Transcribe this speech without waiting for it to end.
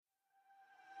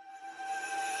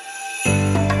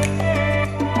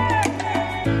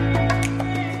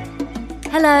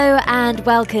Hello and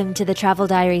welcome to the Travel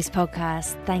Diaries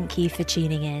podcast. Thank you for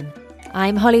tuning in.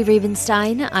 I'm Holly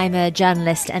Rubenstein. I'm a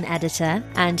journalist and editor,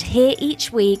 and here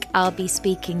each week I'll be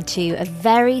speaking to a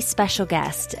very special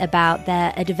guest about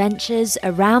their adventures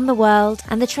around the world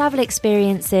and the travel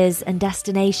experiences and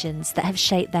destinations that have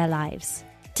shaped their lives.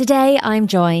 Today I'm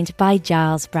joined by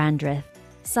Giles Brandreth.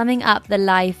 Summing up the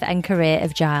life and career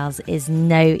of Giles is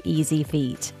no easy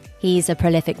feat. He's a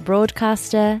prolific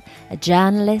broadcaster, a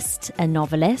journalist, a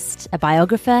novelist, a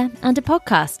biographer and a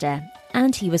podcaster,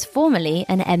 and he was formerly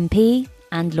an MP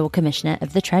and Law Commissioner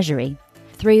of the Treasury.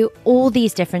 Through all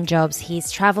these different jobs,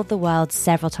 he's travelled the world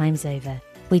several times over.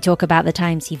 We talk about the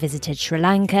times he visited Sri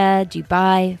Lanka,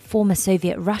 Dubai, former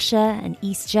Soviet Russia and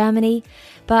East Germany,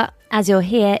 but as you'll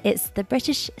hear, it's the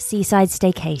British seaside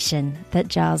staycation that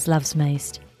Giles loves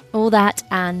most. All that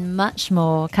and much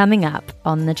more coming up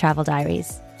on the Travel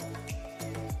Diaries.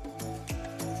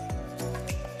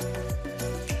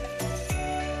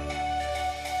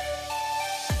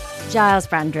 Giles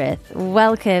Brandreth,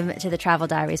 welcome to the Travel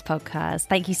Diaries podcast.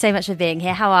 Thank you so much for being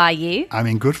here. How are you? I'm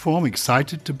in good form,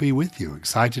 excited to be with you,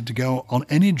 excited to go on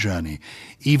any journey,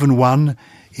 even one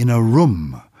in a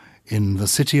room in the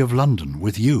city of London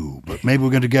with you. But maybe we're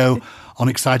going to go on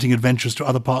exciting adventures to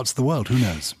other parts of the world. Who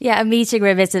knows? Yeah, a meeting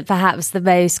room isn't perhaps the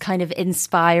most kind of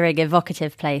inspiring,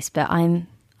 evocative place, but I'm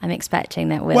expecting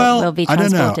that we'll be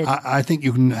transported. I don't know. I think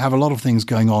you can have a lot of things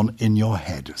going on in your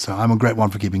head. So I'm a great one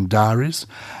for keeping diaries.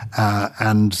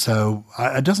 And so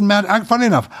it doesn't matter. Funny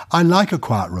enough, I like a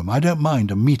quiet room. I don't mind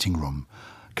a meeting room.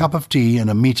 Cup of tea in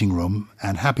a meeting room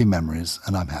and happy memories,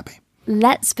 and I'm happy.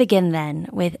 Let's begin then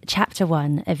with chapter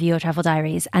 1 of your travel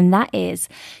diaries, and that is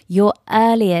your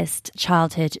earliest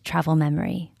childhood travel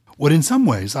memory. Well, in some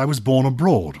ways, I was born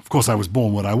abroad. Of course, I was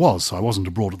born where I was, so I wasn't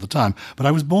abroad at the time. But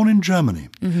I was born in Germany.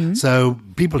 Mm-hmm. So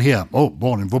people hear,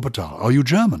 born in Wuppertal. Are you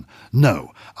German?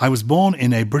 No. I was born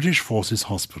in a British Forces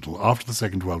hospital after the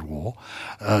Second World War.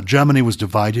 Germany was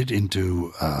divided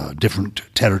into different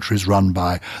territories run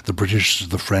by the British,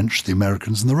 the French, the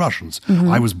Americans, and the Russians. Mm-hmm.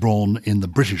 I was born in the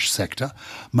British sector.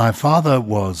 My father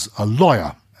was a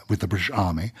lawyer with the British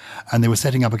Army, and they were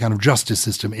setting up a kind of justice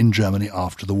system in Germany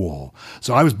after the war.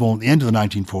 So I was born at the end of the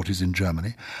 1940s in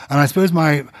Germany, and I suppose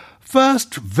my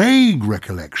first vague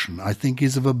recollection, I think,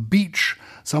 is of a beach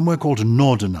somewhere called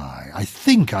Norderney. I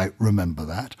think I remember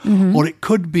that, or it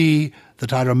could be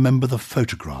that I remember the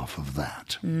photograph of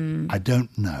that. I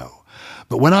don't know.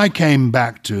 But when I came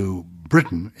back to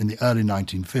Britain in the early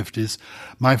 1950s,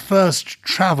 my first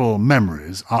travel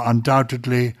memories are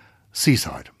undoubtedly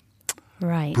seaside.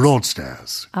 Right.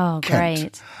 Broadstairs, Kent.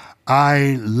 Great.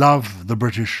 I love the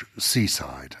British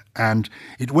seaside, and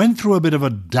it went through a bit of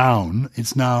a down.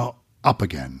 It's now up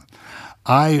again.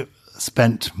 I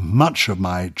spent much of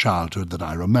my childhood that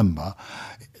I remember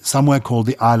somewhere called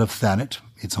the Isle of Thanet.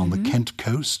 It's on the Kent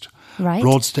coast. Right.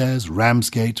 Broadstairs,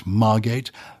 Ramsgate, Margate.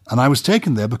 And I was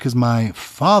taken there because my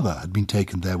father had been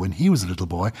taken there when he was a little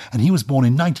boy, and he was born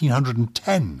in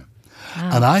 1910.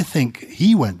 Wow. And I think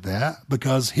he went there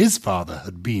because his father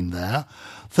had been there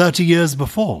 30 years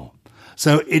before.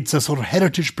 So it's a sort of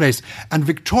heritage place. And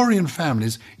Victorian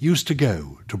families used to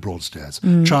go to Broadstairs.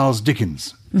 Charles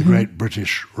Dickens, the great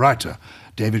British writer,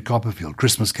 David Copperfield,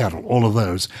 Christmas Carol, all of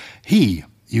those, he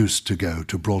used to go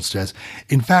to Broadstairs.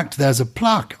 In fact, there's a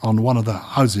plaque on one of the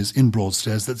houses in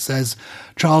Broadstairs that says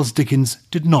Charles Dickens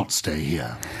did not stay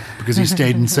here because he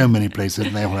stayed in so many places,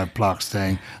 and they all have plaques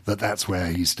saying that that's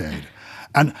where he stayed.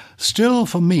 And still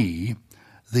for me,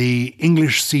 the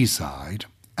English seaside,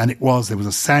 and there was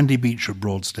a sandy beach at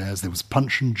Broadstairs, there was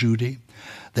Punch and Judy,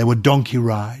 there were donkey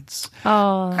rides,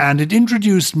 and it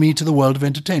introduced me to the world of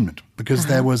entertainment because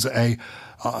there was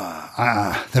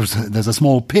there's a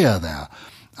small pier there.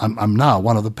 I'm now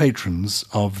one of the patrons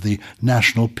of the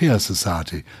National Pier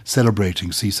Society,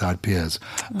 celebrating seaside piers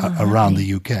around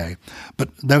the UK. But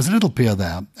there was a little pier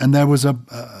there, and there was a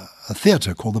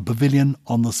theatre called the Pavilion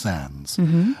on the Sands,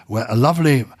 where a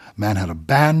lovely man had a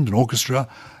band, an orchestra,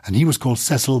 and he was called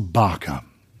Cecil Barker.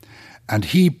 And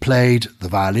he played the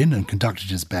violin and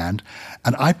conducted his band,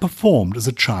 and I performed as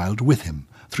a child with him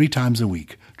 3 times a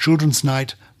week: Children's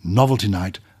Night, Novelty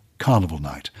Night, Carnival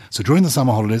Night. So during the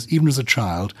summer holidays, even as a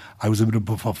child, I was a bit of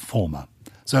a performer.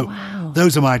 So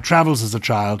those are my travels as a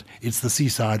child. It's the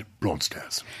seaside,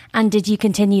 Broadstairs. And did you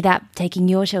continue that, taking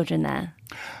your children there?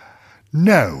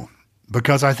 No,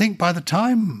 because I think by the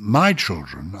time my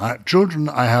children,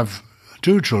 I have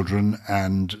 3 children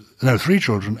and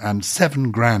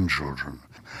 7 grandchildren.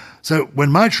 So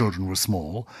when my children were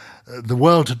small, the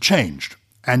world had changed,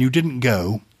 and you didn't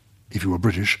go if you were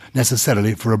British,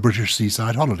 necessarily for a British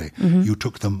seaside holiday. You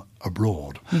took them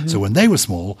abroad. So when they were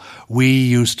small, we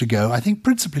used to go, I think,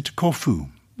 principally to Corfu,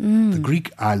 the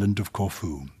Greek island of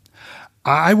Corfu.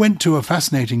 I went to a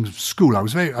fascinating school.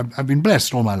 I've been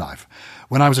blessed all my life.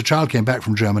 When I was a child, came back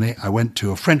from Germany, I went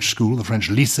to a French school, the French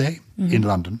Lycée in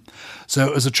London.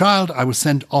 So as a child, I was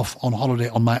sent off on holiday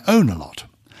on my own a lot.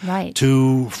 Right.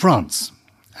 To France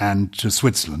and to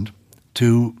Switzerland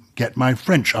to get my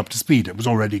French up to speed. It was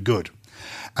already good.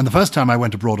 And the first time I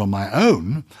went abroad on my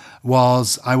own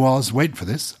wait for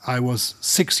this, I was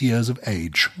 6 years of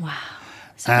age. Wow.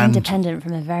 So independent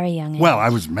from a very young age. Well, I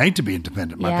was made to be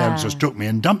independent. My parents just took me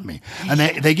and dumped me. And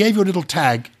they gave you a little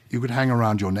tag you could hang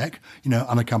around your neck,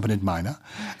 unaccompanied minor.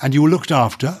 And you were looked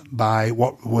after by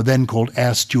what were then called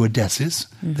air stewardesses.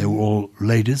 They were all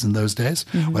ladies in those days,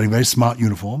 wearing very smart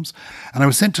uniforms. And I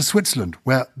was sent to Switzerland,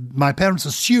 where my parents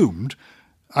assumed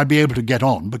I'd be able to get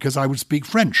on because I would speak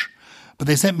French. But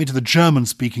they sent me to the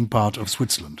German-speaking part of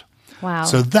Switzerland. Wow.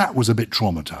 So that was a bit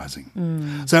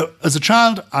traumatizing. So as a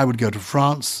child, I would go to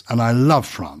France, and I love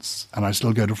France, and I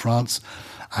still go to France.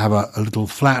 I have a little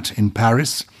flat in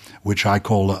Paris, which I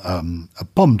call a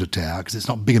pomme de terre, because it's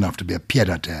not big enough to be a pied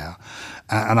à terre.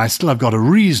 And I still have got a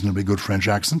reasonably good French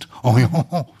accent. Je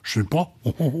sais pas.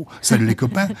 Salut les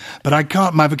copains. But I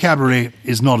can't, my vocabulary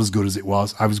is not as good as it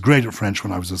was. I was great at French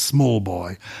when I was a small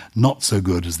boy, not so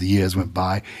good as the years went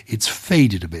by. It's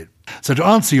faded a bit. So to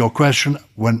answer your question,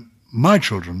 when my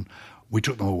children, we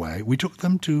took them away, we took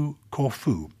them to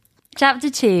Corfu. Chapter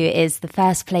 2 is the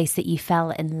first place that you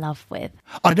fell in love with.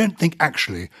 I don't think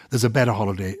actually there's a better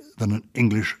holiday than an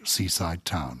English seaside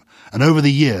town. And over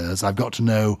the years, I've got to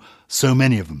know so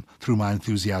many of them through my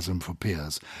enthusiasm for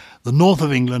peers. The north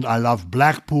of England, I love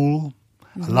Blackpool.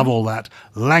 I love all that.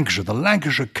 Lancashire, the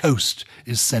Lancashire coast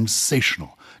is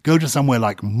sensational. Go to somewhere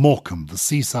like Morecambe. The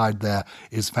seaside there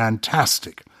is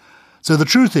fantastic. So the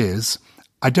truth is,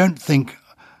 I don't think,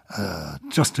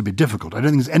 just to be difficult, I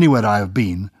don't think there's anywhere I have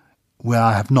been where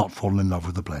I have not fallen in love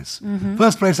with the place.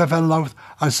 First place I fell in love with,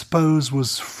 I suppose,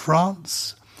 was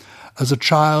France. As a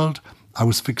child, I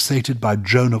was fixated by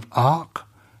Joan of Arc.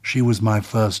 She was my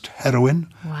first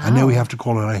heroine. Wow. I know we have to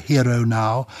call her a hero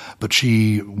now, but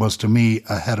she was to me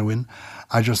a heroine.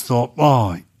 I just thought,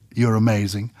 oh, you're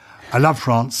amazing. I love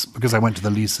France because I went to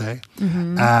the Lycée.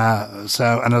 And as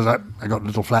I got a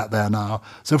little flat there now.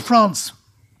 So France,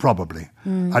 probably.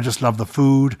 I just love the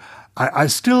food. I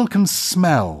still can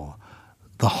smell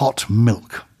the hot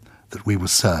milk that we were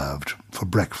served for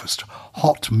breakfast.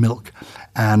 Hot milk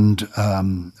and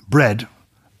bread,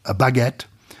 a baguette,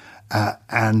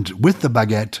 and with the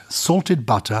baguette, salted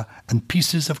butter and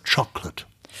pieces of chocolate.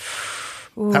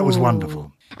 Ooh. That was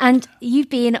wonderful. And you've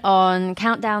been on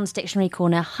Countdown's Dictionary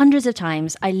Corner hundreds of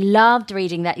times. I loved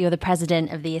reading that you're the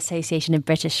president of the Association of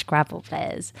British Scrabble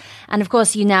Players. And of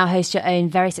course, you now host your own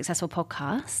very successful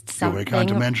podcast. You're very kind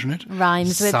to mention it.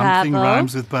 Rhymes with Something Purple.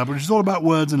 Rhymes with Purple, which is all about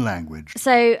words and language.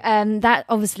 So that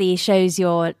obviously shows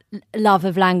your love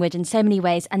of language in so many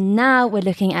ways. And now we're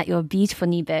looking at your beautiful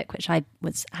new book, which I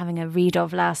was having a read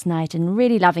of last night and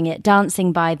really loving it,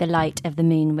 Dancing by the Light of the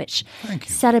Moon, which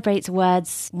celebrates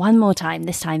words one more time,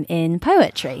 this time in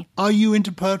poetry. Are you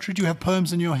into poetry? Do you have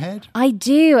poems in your head? I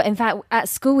do. In fact, at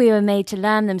school we were made to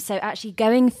learn them. So actually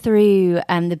going through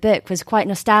the book was quite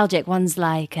nostalgic. Ones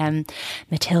like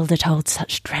Matilda told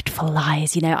such dreadful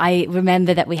lies. I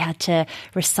remember that we had to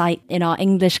recite in our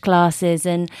English classes,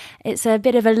 and it's a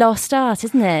bit of a lost art,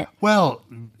 isn't it? Well,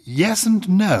 yes and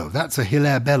no. That's a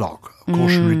Hilaire Belloc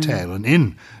cautionary tale. And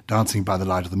in Dancing by the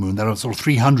Light of the Moon, there are sort of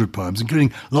 300 poems,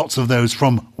 including lots of those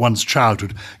from one's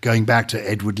childhood, going back to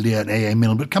Edward Lear and A.A.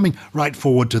 Milne, but coming right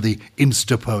forward to the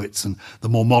Insta poets and the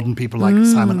more modern people like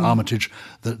Simon Armitage,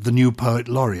 the new poet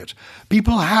laureate.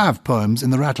 People have poems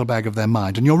in the rattlebag of their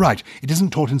mind, and you're right, it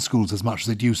isn't taught in schools as much as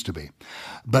it used to be.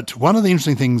 But one of the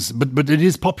interesting things, but it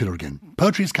is popular again.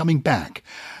 Poetry is coming back.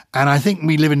 And I think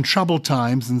we live in troubled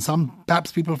times, and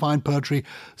perhaps people find poetry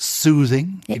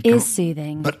soothing. It is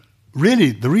soothing. But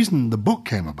really, the reason the book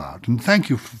came about, and thank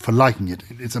you for liking it,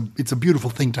 it's a beautiful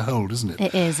thing to hold, isn't it?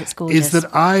 It is, it's gorgeous. Is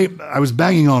that I was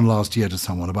banging on last year to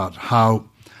someone about how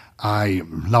I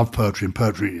love poetry and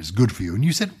poetry is good for you. And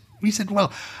we said,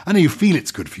 well, I know you feel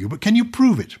it's good for you, but can you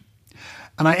prove it?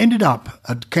 And I ended up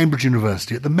at Cambridge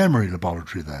University at the memory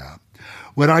laboratory there,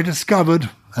 where I discovered,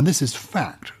 and this is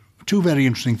fact, two very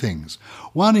interesting things.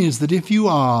 One is that if you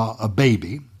are a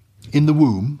baby in the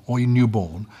womb or you're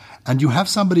newborn and you have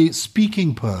somebody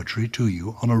speaking poetry to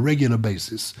you on a regular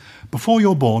basis before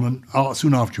you're born and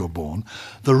soon after you're born,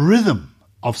 the rhythm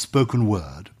of spoken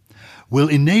word will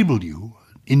enable you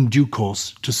in due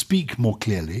course to speak more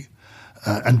clearly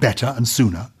and better and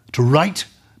sooner to write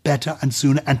better and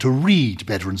sooner and to read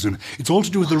better and sooner. It's all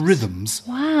to do with the rhythms.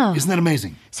 Wow. Isn't that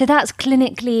amazing? So that's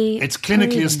clinically... It's clinically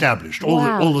proven. established.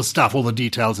 Wow. All the stuff, all the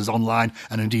details is online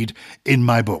and indeed in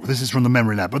my book. This is from the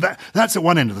Memory Lab. But that's at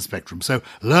one end of the spectrum. So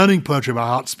learning poetry by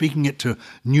heart, speaking it to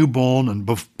newborn and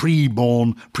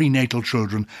pre-born, prenatal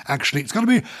children, actually, it's got to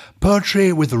be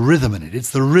poetry with rhythm in it. It's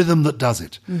the rhythm that does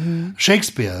it. Mm-hmm.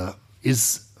 Shakespeare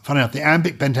is, funny enough, the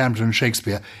iambic pentameter in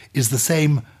Shakespeare is the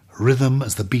same rhythm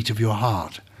as the beat of your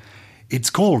heart. It's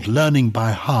called learning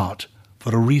by heart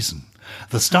for a reason.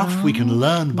 The stuff we can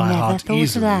learn by heart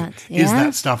easily is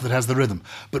that stuff that has the rhythm.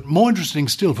 But more interesting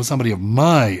still for somebody of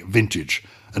my vintage,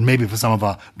 and maybe for some of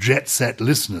our jet-set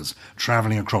listeners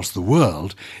travelling across the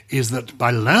world, is that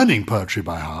by learning poetry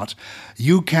by heart,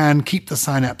 you can keep the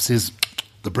synapses,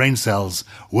 the brain cells,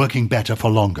 working better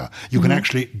for longer. You can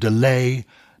actually delay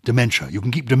dementia. You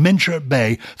can keep dementia at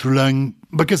bay through learning,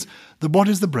 because what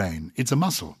is the brain? It's a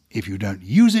muscle. If you don't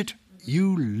use it,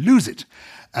 you lose it.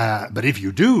 But if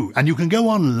you do, and you can go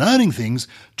on learning things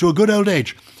to a good old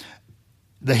age.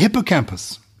 The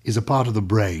hippocampus is a part of the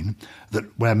brain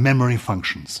where memory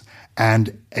functions.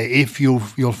 And if you'll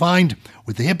find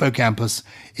with the hippocampus,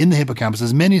 in the hippocampus,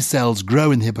 as many cells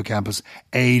grow in the hippocampus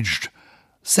aged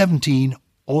 17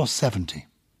 or 70.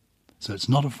 So it's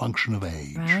not a function of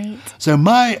age. Right. So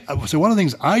one of the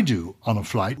things I do on a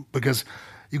flight, because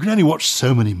you can only watch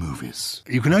so many movies.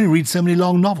 You can only read so many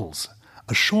long novels.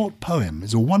 A short poem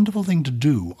is a wonderful thing to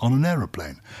do on an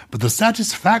aeroplane. But the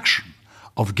satisfaction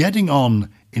of getting on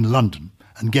in London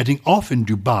and getting off in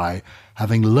Dubai,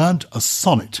 having learnt a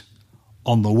sonnet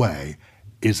on the way,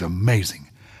 is amazing.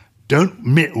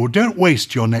 Don't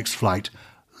waste your next flight.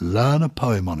 Learn a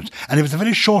poem on it. And if it's a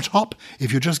very short hop,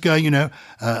 if you're just going,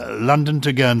 London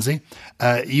to Guernsey,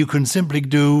 you can simply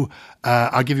do,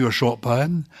 I'll give you a short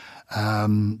poem.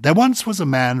 There once was a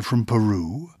man from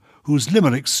Peru whose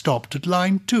limerick stopped at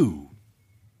line 2.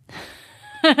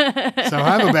 So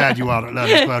however bad you are at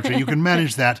learning poetry, you can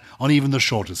manage that on even the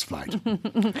shortest flight.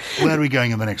 Where are we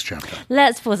going in the next chapter?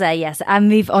 Let's pause there, yes, and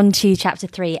move on to chapter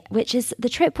 3, which is the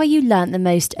trip where you learnt the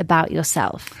most about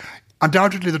yourself.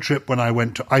 Undoubtedly the trip when I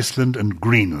went to Iceland and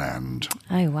Greenland.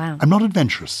 Oh, wow. I'm not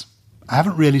adventurous. I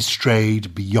haven't really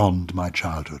strayed beyond my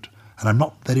childhood, and I'm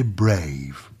not very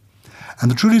brave. And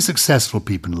the truly successful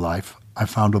people in life, I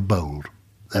found, are bold.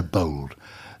 They're bold.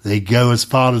 They go as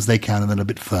far as they can and then a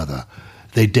bit further.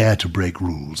 They dare to break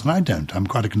rules. And I don't. I'm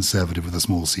quite a conservative with a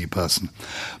small c person.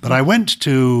 But I went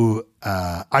to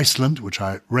Iceland, which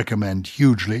I recommend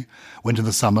hugely. Went in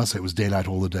the summer, so it was daylight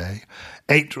all the day.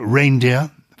 Ate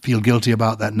reindeer. Feel guilty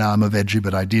about that now. I'm a veggie,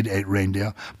 but I did eat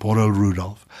reindeer. Poor old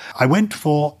Rudolph. I went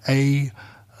for a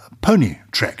pony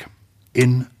trek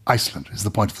in Iceland, is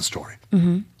the point of the story.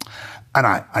 Mm-hmm. And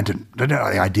I didn't have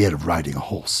the idea of riding a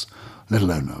horse, let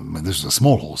alone, this is a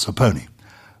small horse, a pony.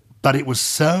 But it was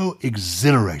so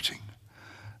exhilarating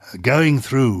going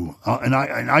through, and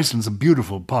Iceland's a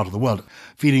beautiful part of the world,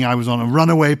 feeling I was on a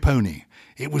runaway pony.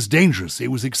 It was dangerous, it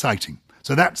was exciting.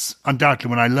 So that's undoubtedly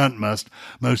when I learnt most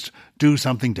do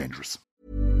something dangerous.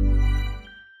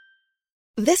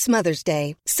 This Mother's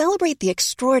Day, celebrate the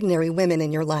extraordinary women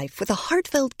in your life with a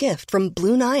heartfelt gift from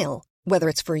Blue Nile. Whether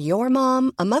it's for your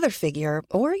mom, a mother figure,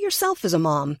 or yourself as a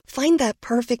mom, find that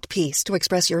perfect piece to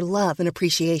express your love and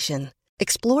appreciation.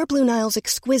 Explore Blue Nile's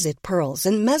exquisite pearls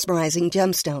and mesmerizing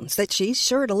gemstones that she's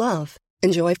sure to love.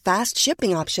 Enjoy fast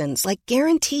shipping options like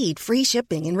guaranteed free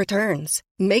shipping and returns.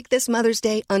 Make this Mother's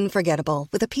Day unforgettable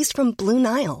with a piece from Blue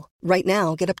Nile. Right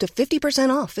now, get up to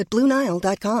 50% off at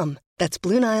BlueNile.com. That's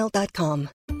BlueNile.com.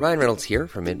 Ryan Reynolds here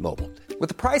from Mint Mobile. With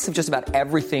the price of just about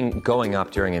everything going up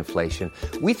during inflation,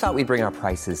 we thought we'd bring our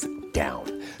prices down.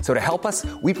 So to help us,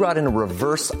 we brought in a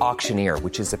reverse auctioneer,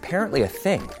 which is apparently a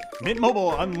thing. Mint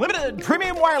Mobile Unlimited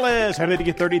Premium Wireless. How to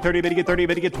get 30, 30, bit to get 30,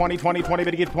 bit to get 20, 20, 20,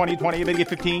 bit to get 20, 20, bit to get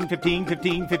 15, 15,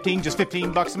 15, 15, just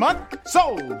 $15 a month?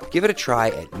 Sold! Give it a try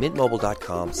at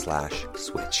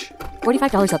mintmobile.com/switch.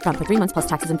 $45 up front for 3 months plus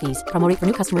taxes and fees. Promo rate for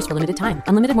new customers for limited time.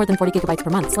 Unlimited more than 40 gigabytes per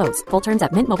month. Slows full terms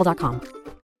at mintmobile.com.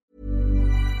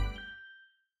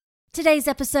 Today's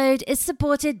episode is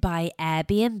supported by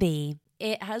Airbnb.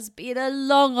 It has been a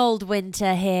long old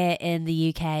winter here in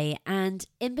the UK, and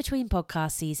in between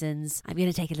podcast seasons, I'm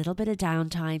going to take a little bit of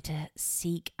downtime to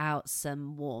seek out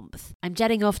some warmth. I'm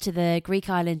jetting off to the Greek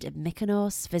island of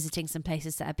Mykonos, visiting some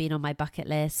places that have been on my bucket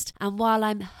list, and while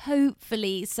I'm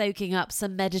hopefully soaking up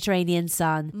some Mediterranean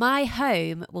sun, my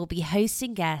home will be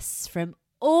hosting guests from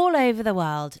all over the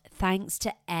world thanks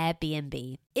to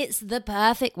Airbnb. It's the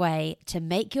perfect way to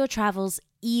make your travels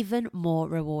even more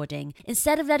rewarding.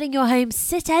 Instead of letting your home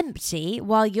sit empty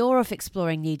while you're off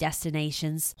exploring new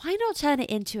destinations, why not turn it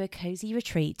into a cozy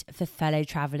retreat for fellow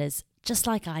travellers just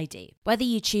like I do? Whether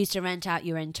you choose to rent out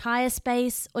your entire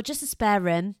space or just a spare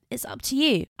room, it's up to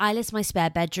you. I list my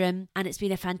spare bedroom, and it's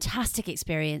been a fantastic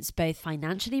experience, both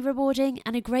financially rewarding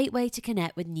and a great way to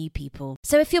connect with new people.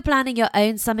 So if you're planning your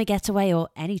own summer getaway, or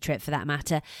any trip for that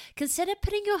matter, consider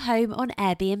putting your home on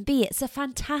Airbnb. It's a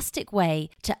fantastic way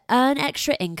to earn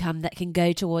extra income that can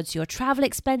go towards your travel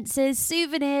expenses,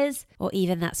 souvenirs, or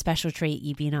even that special treat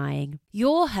you've been eyeing.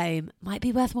 Your home might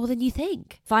be worth more than you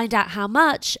think. Find out how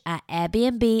much at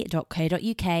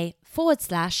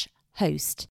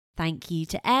airbnb.co.uk/host. Thank you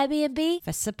to Airbnb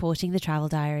for supporting the Travel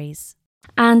Diaries.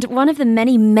 And one of the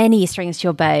many, many strings to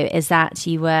your bow is that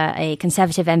you were a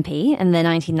Conservative MP in the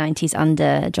 1990s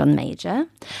under John Major.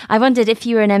 I wondered, if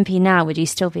you were an MP now, would you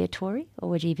still be a Tory, or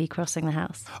would you be crossing the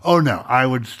House? Oh, no, I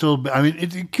would still be. I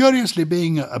mean, curiously,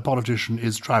 being a politician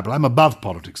is tribal. I'm above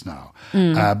politics now.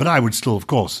 But I would still, of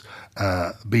course,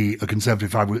 be a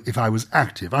Conservative if I was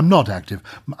active. I'm not active.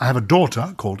 I have a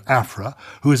daughter called Afra,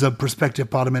 who is a prospective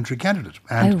parliamentary candidate.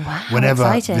 And whenever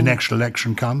the next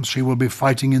election comes, she will be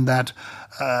fighting in that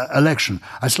election.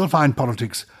 I still find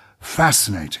politics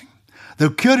fascinating. Though,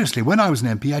 curiously, when I was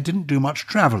an MP, I didn't do much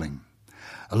travelling.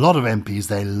 A lot of MPs,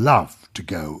 they love to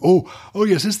go. Oh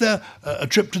yes, is there a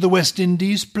trip to the West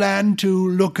Indies planned to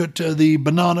look at the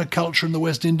banana culture in the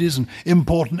West Indies and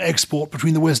import and export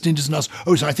between the West Indies and us?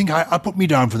 Oh, so I think I put me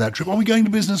down for that trip. Are we going to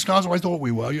business class? Oh, I thought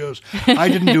we were, yes. I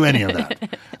didn't do any of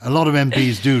that. A lot of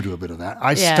MPs do a bit of that.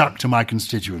 I stuck to my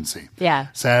constituency. Yeah.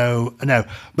 So, no.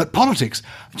 But politics,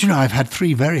 do you know, I've had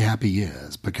 3 very happy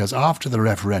years, because after the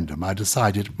referendum, I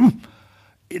decided,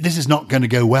 this is not going to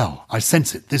go well. I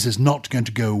sense it. This is not going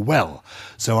to go well.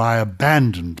 So I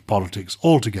abandoned politics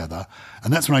altogether,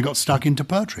 and that's when I got stuck into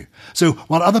poetry. So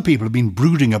while other people have been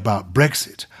brooding about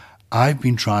Brexit, I've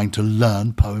been trying to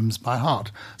learn poems by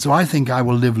heart. So I think I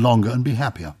will live longer and be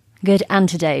happier. Good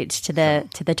antidote to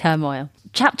the turmoil.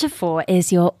 Chapter 4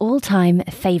 is your all-time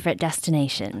favourite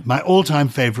destination. My all-time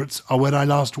favourites are where I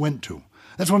last went to.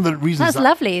 That's one of the reasons. That's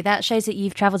lovely. That shows that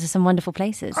you've travelled to some wonderful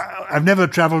places. I've never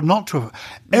travelled not to.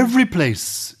 Every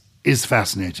place is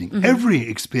fascinating. Mm-hmm. Every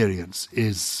experience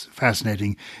is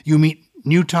fascinating. You meet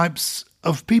new types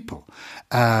of people.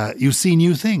 You see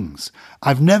new things.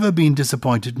 I've never been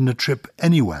disappointed in a trip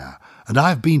anywhere. And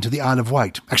I've been to the Isle of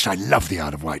Wight. Actually, I love the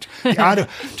Isle of Wight. To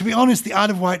be honest, the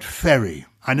Isle of Wight ferry.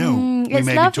 I know we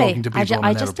may be talking to people on an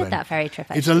I just did that ferry trip,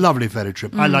 actually. It's a lovely ferry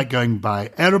trip. I like going by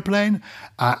aeroplane.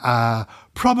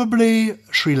 Probably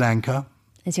Sri Lanka.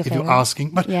 Is your if favourite? You're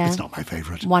asking, but it's not my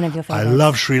favourite. One of your favourites. I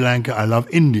love Sri Lanka. I love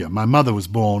India. My mother was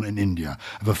born in India.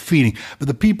 I have a feeling. But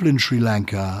the people in Sri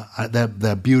Lanka,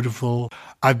 they're beautiful.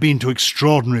 I've been to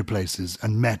extraordinary places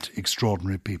and met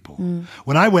extraordinary people.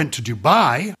 When I went to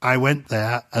Dubai, I went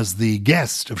there as the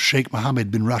guest of Sheikh Mohammed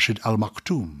bin Rashid Al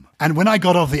Maktoum. And when I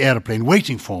got off the aeroplane,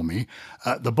 waiting for me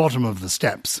at the bottom of the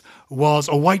steps was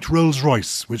a white Rolls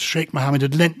Royce, which Sheikh Mohammed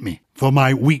had lent me for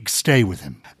my week's stay with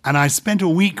him. And I spent a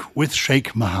week with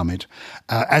Sheikh Mohammed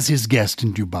as his guest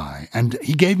in Dubai. And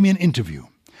he gave me an interview.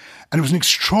 And it was an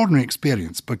extraordinary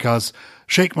experience, because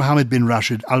Sheikh Mohammed bin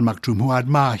Rashid Al Maktoum, who I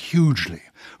admire hugely,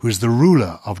 who is the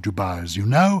ruler of Dubai, as you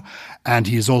know, and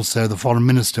he is also the foreign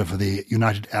minister for the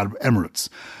United Arab Emirates,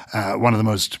 one of the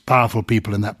most powerful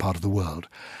people in that part of the world.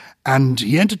 And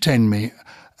he entertained me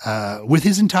with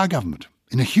his entire government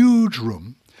in a huge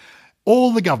room.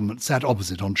 All the government sat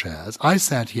opposite on chairs. I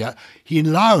sat here. He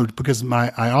allowed, because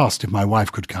I asked if my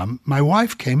wife could come. My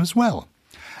wife came as well.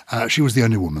 She was the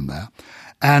only woman there.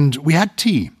 And we had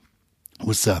tea.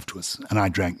 Was served to us, and I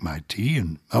drank my tea,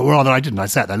 or rather I didn't. I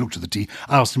sat there, looked at the tea,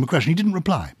 I asked him a question, he didn't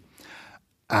reply.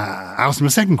 I asked him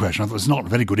a second question, I thought, it's not a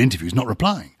very good interview, he's not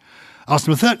replying. I asked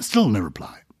him a third, still no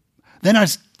reply. Then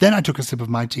I took a sip of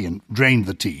my tea and drained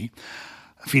the tea,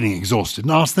 feeling exhausted,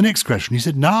 and asked the next question. He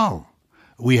said, now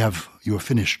you have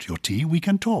finished your tea, we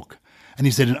can talk. And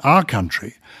he said, in our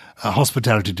country,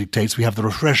 hospitality dictates we have the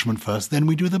refreshment first, then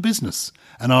we do the business.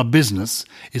 And our business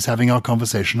is having our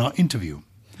conversation, our interview.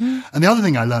 And the other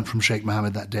thing I learned from Sheikh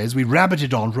Mohammed that day is we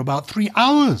rabbited on for about 3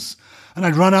 hours. And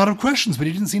I'd run out of questions, but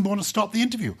he didn't seem to want to stop the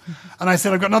interview. And I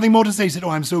said, I've got nothing more to say. He said,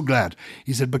 I'm so glad.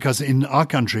 He said, because in our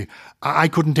country, I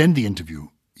couldn't end the interview.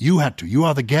 You had to. You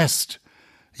are the guest.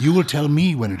 You will tell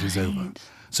me when it is over.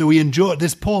 So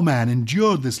this poor man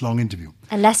endured this long interview.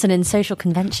 A lesson in social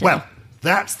convention. Well,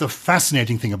 that's the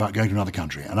fascinating thing about going to another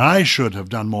country. And I should have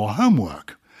done more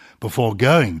homework. before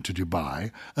going to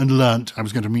Dubai and learnt I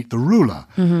was going to meet the ruler.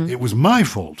 It was my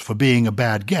fault for being a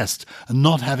bad guest and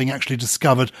not having actually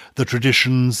discovered the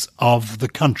traditions of the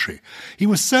country. He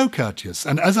was so courteous,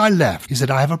 and as I left, he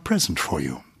said, "I have a present for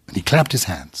you." And he clapped his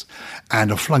hands,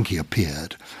 and a flunky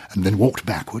appeared, and then walked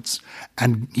backwards,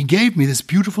 and he gave me this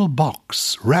beautiful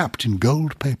box wrapped in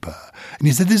gold paper. And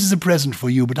he said, "This is a present for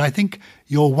you, but I think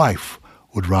your wife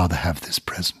would rather have this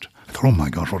present." I thought, oh my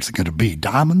gosh, what's it going to be?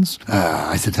 Diamonds?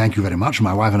 I said, "Thank you very much."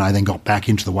 My wife and I then got back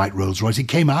into the white Rolls Royce. He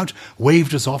came out,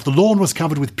 waved us off. The lawn was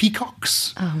covered with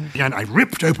peacocks. And I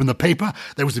ripped open the paper.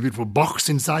 There was a beautiful box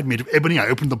inside made of ebony. I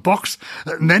opened the box.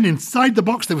 And then inside the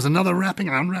box, there was another wrapping.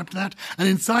 I unwrapped that. And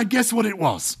inside, guess what it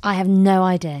was? I have no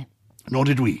idea. Nor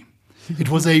did we. It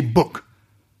was a book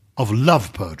of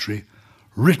love poetry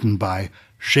written by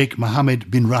Sheikh Mohammed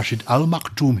bin Rashid Al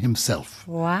Maktoum himself.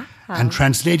 Wow. And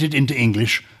translated into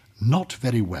English not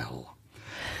very well.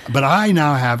 But I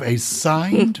now have a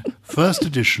signed first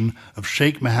edition of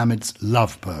Sheikh Mohammed's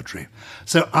love poetry.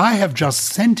 So I have just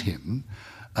sent him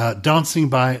Dancing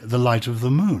by the Light of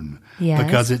the Moon, Yes.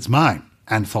 because it's my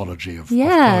anthology of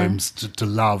poems to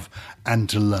love and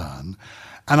to learn.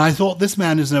 And I thought this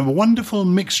man is a wonderful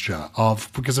mixture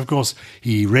of, because of course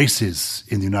he races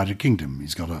in the United Kingdom.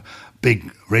 He's got a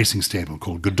big racing stable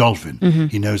called Godolphin.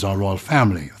 He knows our royal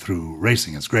family through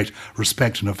racing, has great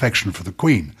respect and affection for the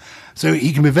Queen. So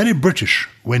he can be very British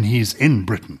when he's in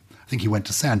Britain. I think he went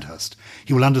to Sandhurst.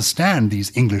 He will understand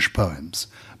these English poems.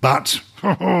 But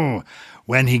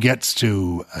when he gets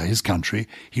to his country,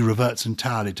 he reverts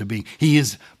entirely to being, he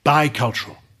is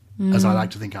bicultural, as I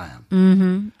like to think I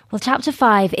am. Well, chapter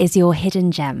 5 is your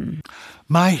hidden gem.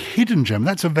 My hidden gem,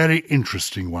 that's a very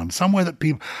interesting one. Somewhere that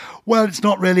people, well, it's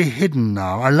not really hidden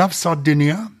now. I love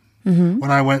Sardinia.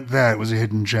 When I went there, it was a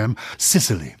hidden gem.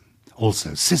 Sicily,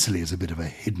 also. Sicily is a bit of a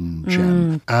hidden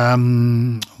gem.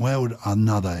 Where would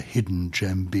another hidden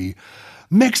gem be?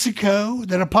 Mexico.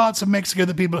 There are parts of Mexico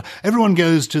that everyone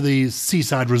goes to the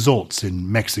seaside resorts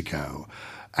in Mexico.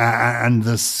 And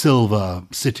the silver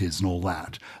cities and all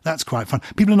that. That's quite fun.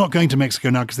 People are not going to Mexico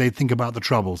now because they think about the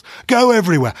troubles. Go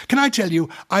everywhere. Can I tell you,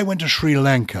 I went to Sri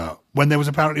Lanka when there was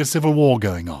apparently a civil war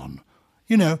going on.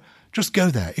 You know, just go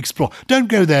there, explore. Don't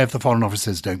go there if the Foreign Office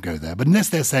says don't go there. But unless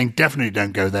they're saying definitely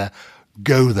don't go there,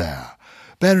 go there.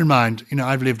 Bear in mind, you know,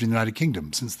 I've lived in the United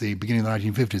Kingdom since the beginning of the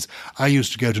 1950s. I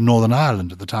used to go to Northern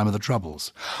Ireland at the time of the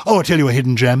Troubles. Oh, I'll tell you a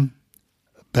hidden gem.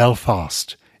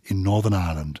 Belfast in Northern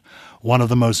Ireland. One of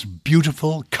the most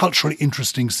beautiful, culturally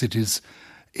interesting cities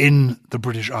in the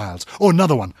British Isles. Oh,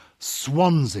 another one,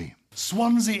 Swansea.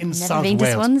 Swansea in South Wales. Never been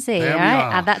to Swansea, There we right?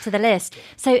 are. Add that to the list.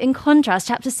 So in contrast,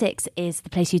 chapter 6 is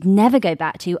the place you'd never go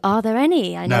back to. Are there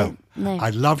any? No.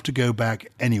 I'd love to go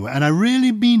back anywhere. And I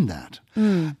really mean that.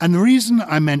 And the reason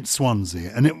I meant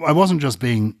Swansea, and I wasn't just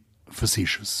being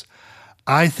facetious,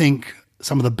 I think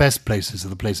some of the best places are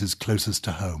the places closest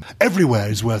to home. Everywhere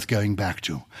is worth going back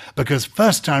to, because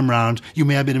first time round, you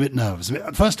may have been a bit nervous.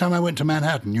 First time I went to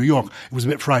Manhattan, New York, it was a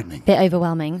bit frightening. Bit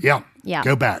overwhelming. Yeah.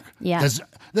 Go back. Yeah.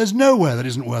 There's nowhere that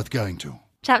isn't worth going to.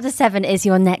 Chapter 7 is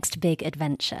your next big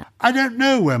adventure. I don't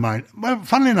know where well,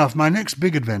 funnily enough, my next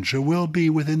big adventure will be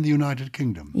within the United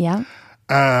Kingdom. Yeah.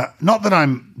 Not that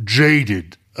I'm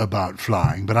jaded about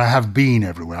flying, but I have been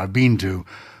everywhere. I've been to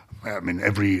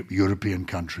every European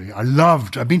country.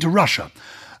 I've been to Russia.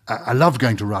 I love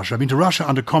going to Russia. I've been to Russia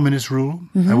under communist rule.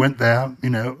 I went there,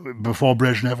 before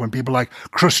Brezhnev, when people like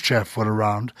Khrushchev were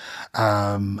around.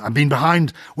 I've been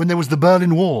behind when there was the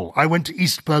Berlin Wall. I went to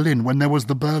East Berlin when there was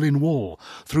the Berlin Wall.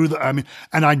 And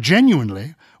I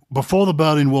genuinely, before the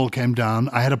Berlin Wall came down,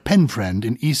 I had a pen friend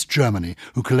in East Germany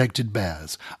who collected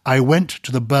bears. I went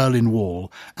to the Berlin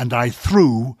Wall and I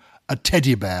threw a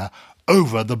teddy bear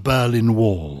over the Berlin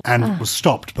Wall and was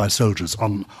stopped by soldiers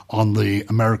on the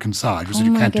American side. Who said,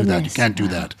 you can't do that, you can't do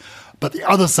that. But the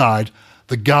other side,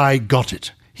 the guy got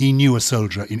it. He knew a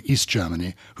soldier in East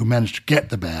Germany who managed to get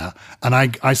the bear, and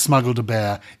I smuggled a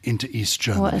bear into East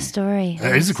Germany. What a story.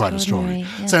 It is quite a story.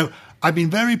 Yeah. So I've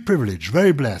been very privileged,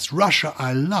 very blessed. Russia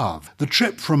I love. The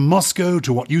trip from Moscow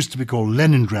to what used to be called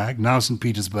Leningrad, now St.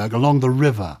 Petersburg, along the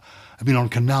river. I've been on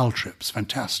canal trips,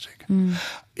 fantastic.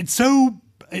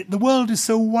 The world is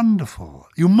so wonderful.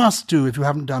 You must do, if you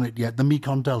haven't done it yet, the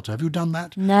Mekong Delta. Have you done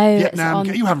that? No, Vietnam.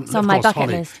 You haven't. It's on of my course, bucket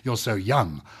Holly, list. you're so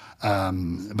young.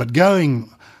 But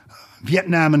going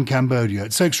Vietnam and Cambodia,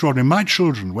 it's so extraordinary. My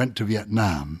children went to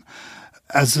Vietnam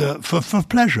for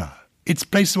pleasure. It's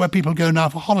places where people go now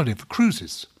for holiday, for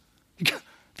cruises.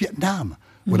 Vietnam.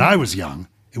 When I was young,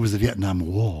 it was the Vietnam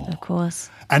War. Of course.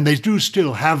 And they do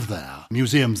still have there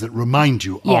museums that remind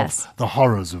you Yes. of the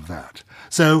horrors of that.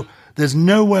 So there's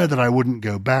nowhere that I wouldn't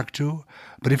go back to.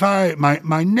 But if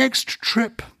my next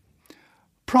trip,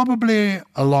 probably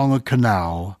along a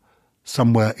canal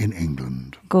somewhere in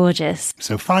England. Gorgeous.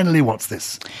 So finally, what's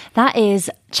this? That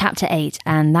is chapter 8,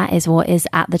 and that is what is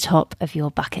at the top of your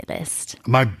bucket list.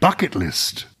 My bucket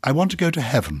list. I want to go to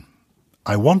heaven.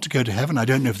 I want to go to heaven. I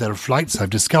don't know if there are flights. I've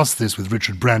discussed this with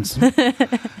Richard Branson.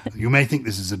 You may think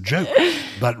this is a joke,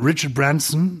 but Richard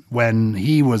Branson, when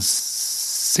he was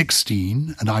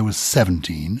 16 and I was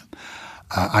 17,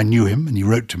 I knew him and he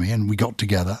wrote to me and we got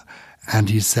together and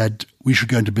he said we should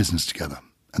go into business together.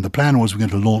 And the plan was we're going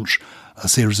to launch a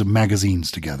series of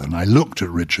magazines together. And I looked at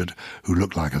Richard, who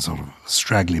looked like a sort of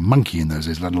straggly monkey in those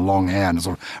days, had long hair and a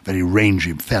sort of very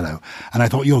rangy fellow. And I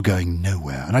thought, you're going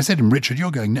nowhere. And I said to him, Richard, you're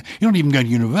not even going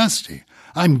to university.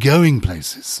 I'm going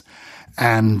places.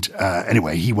 And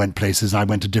anyway, he went places, I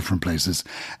went to different places.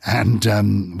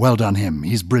 And well done him.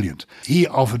 He's brilliant. He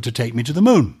offered to take me to the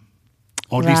moon,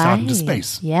 or at least out into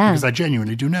space, because I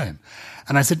genuinely do know him.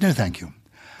 And I said, no, thank you.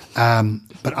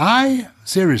 But I,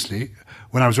 seriously,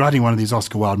 when I was writing one of these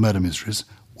Oscar Wilde murder mysteries,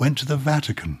 went to the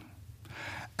Vatican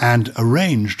and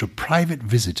arranged a private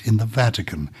visit in the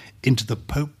Vatican into the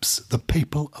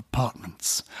papal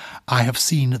apartments. I have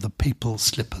seen the papal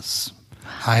slippers.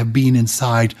 I have been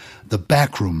inside the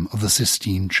back room of the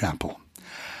Sistine Chapel.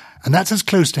 And that's as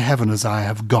close to heaven as I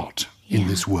have got in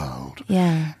this world.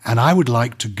 Yeah. And I would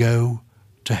like to go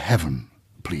to heaven,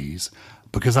 please,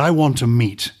 because I want to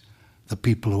meet the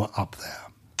people who are up there.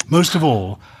 Most of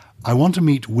all, I want to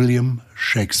meet William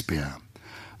Shakespeare,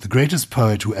 the greatest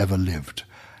poet who ever lived,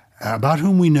 about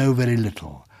whom we know very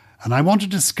little. And I want to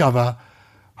discover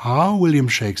how William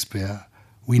Shakespeare,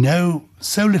 we know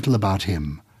so little about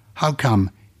him, how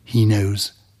come he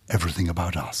knows everything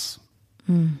about us.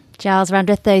 Giles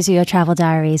Brandreth, those are your travel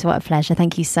diaries. What a pleasure.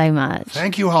 Thank you so much.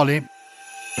 Thank you, Holly.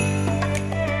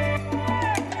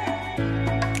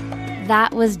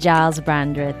 That was Giles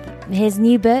Brandreth. His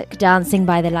new book, Dancing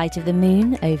by the Light of the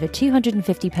Moon, over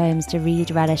 250 poems to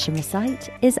read, relish and recite,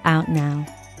 is out now.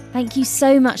 Thank you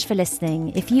so much for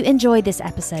listening. If you enjoyed this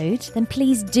episode, then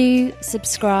please do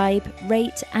subscribe,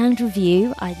 rate and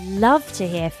review. I'd love to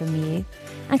hear from you.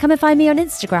 And come and find me on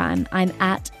Instagram. I'm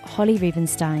at Holly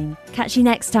Rubenstein. Catch you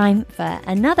next time for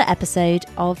another episode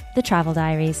of The Travel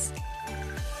Diaries.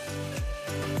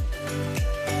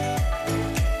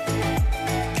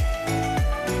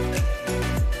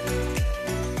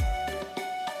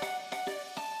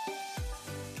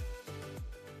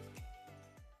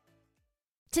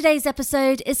 Today's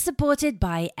episode is supported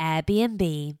by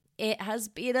Airbnb. It has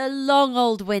been a long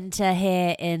old winter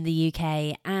here in the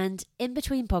UK, and in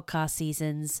between podcast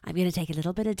seasons, I'm going to take a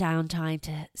little bit of downtime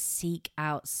to seek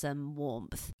out some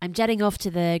warmth. I'm jetting off to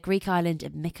the Greek island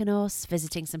of Mykonos,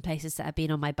 visiting some places that have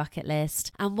been on my bucket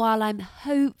list, and while I'm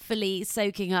hopefully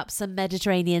soaking up some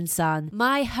Mediterranean sun,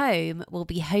 my home will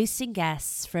be hosting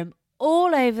guests from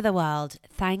all over the world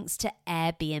thanks to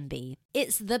Airbnb.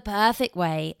 It's the perfect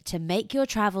way to make your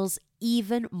travels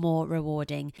even more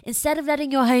rewarding. Instead of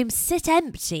letting your home sit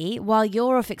empty while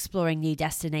you're off exploring new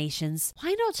destinations,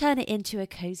 why not turn it into a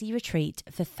cozy retreat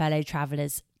for fellow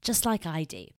travelers just like I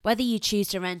do? Whether you choose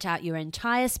to rent out your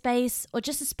entire space or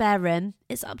just a spare room,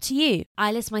 it's up to you.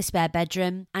 I list my spare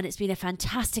bedroom, and it's been a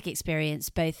fantastic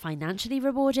experience, both financially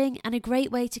rewarding and a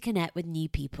great way to connect with new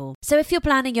people. So if you're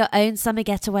planning your own summer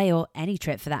getaway, or any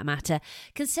trip for that matter,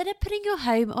 consider putting your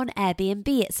home on Airbnb.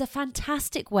 It's a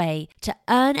fantastic way to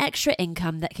earn extra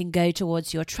income that can go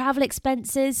towards your travel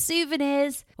expenses,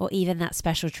 souvenirs, or even that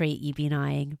special treat you've been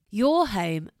eyeing. Your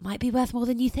home might be worth more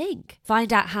than you think.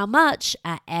 Find out how much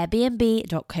at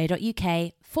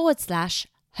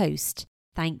airbnb.co.uk/host.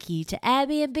 Thank you to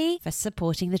Airbnb for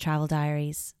supporting the Travel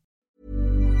Diaries.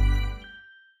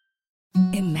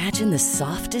 Imagine the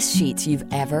softest sheets you've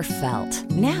ever felt.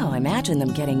 Now imagine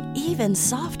them getting even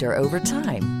softer over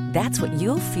time. That's what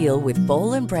you'll feel with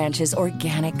Boll & Branch's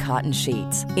organic cotton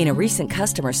sheets. In a recent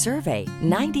customer survey,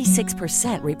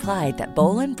 96% replied that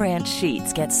Boll & Branch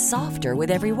sheets get softer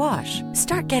with every wash.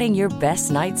 Start getting your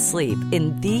best night's sleep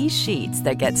in these sheets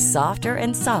that get softer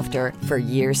and softer for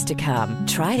years to come.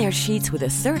 Try their sheets with a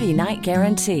 30-night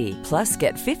guarantee. Plus,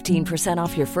 get 15%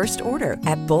 off your first order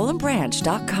at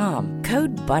bollandbranch.com.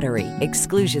 Code BUTTERY.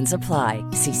 Exclusions apply.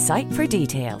 See site for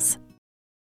details.